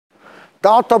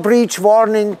Data breach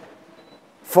warning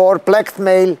for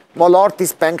blackmail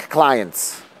Valartis Bank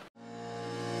clients.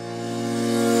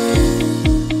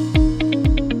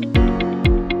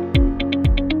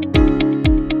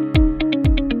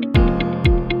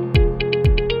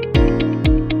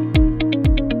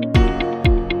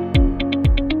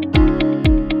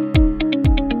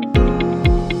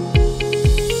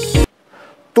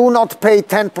 Do not pay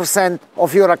 10%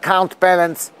 of your account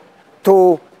balance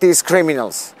to these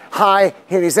criminals. Hi,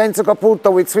 here is Enzo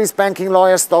Caputo with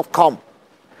SwissBankingLawyers.com.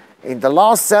 In the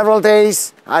last several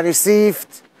days, I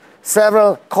received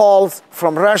several calls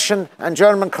from Russian and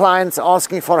German clients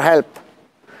asking for help.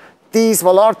 These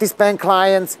Valartis Bank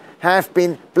clients have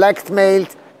been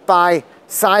blackmailed by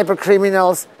cyber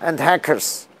criminals and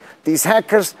hackers. These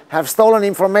hackers have stolen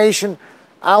information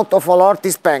out of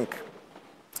Valartis Bank.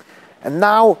 And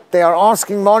now they are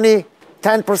asking money,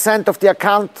 10% of the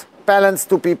account balance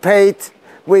to be paid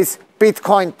with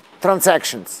Bitcoin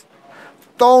transactions.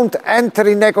 Don't enter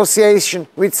in negotiation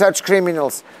with such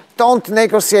criminals. Don't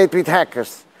negotiate with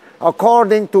hackers.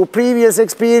 According to previous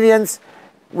experience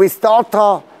with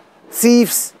data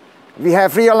thieves, we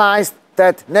have realized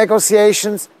that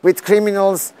negotiations with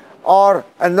criminals are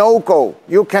a no-go.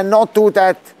 You cannot do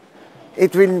that.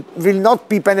 It will not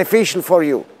be beneficial for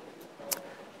you.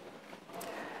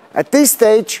 At this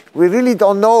stage, we really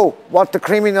don't know what the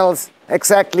criminals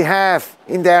exactly have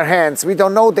in their hands. We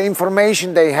don't know the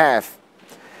information they have.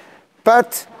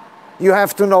 But you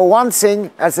have to know one thing: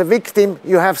 as a victim,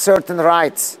 you have certain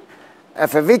rights.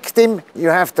 As a victim, you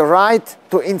have the right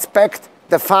to inspect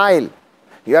the file.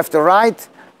 You have the right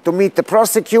to meet the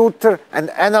prosecutor and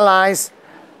analyze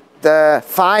the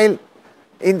file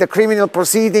in the criminal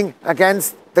proceeding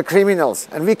against the criminals.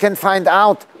 And we can find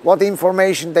out what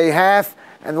information they have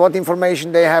and what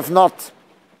information they have not.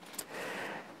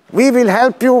 We will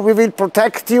help you, we will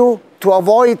protect you to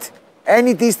avoid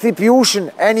any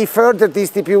distribution, any further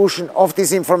distribution of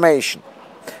this information,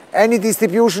 any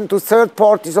distribution to third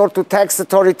parties or to tax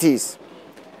authorities.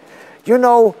 You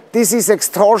know, this is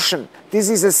extortion. This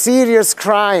is a serious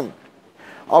crime.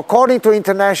 According to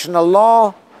international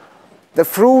law, the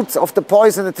fruits of the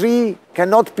poison tree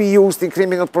cannot be used in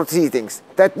criminal proceedings.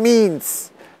 That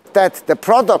means that the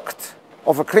product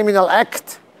of a criminal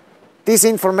act, this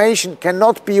information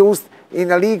cannot be used in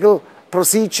a legal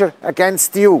procedure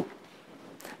against you.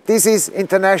 This is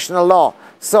international law.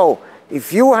 So,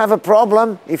 if you have a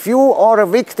problem, if you are a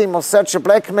victim of such a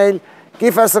blackmail,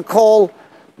 give us a call.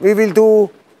 We will do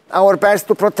our best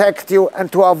to protect you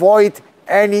and to avoid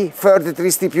any further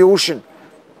distribution.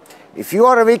 If you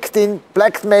are a victim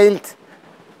blackmailed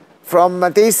from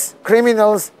these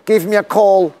criminals, give me a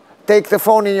call. Take the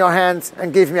phone in your hands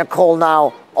and give me a call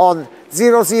now on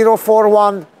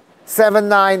 0041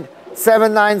 79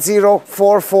 790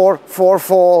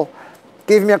 4444.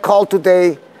 Give me a call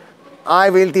today. I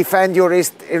will defend your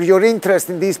interest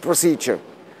in this procedure.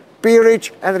 Be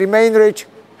rich and remain rich.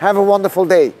 Have a wonderful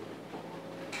day.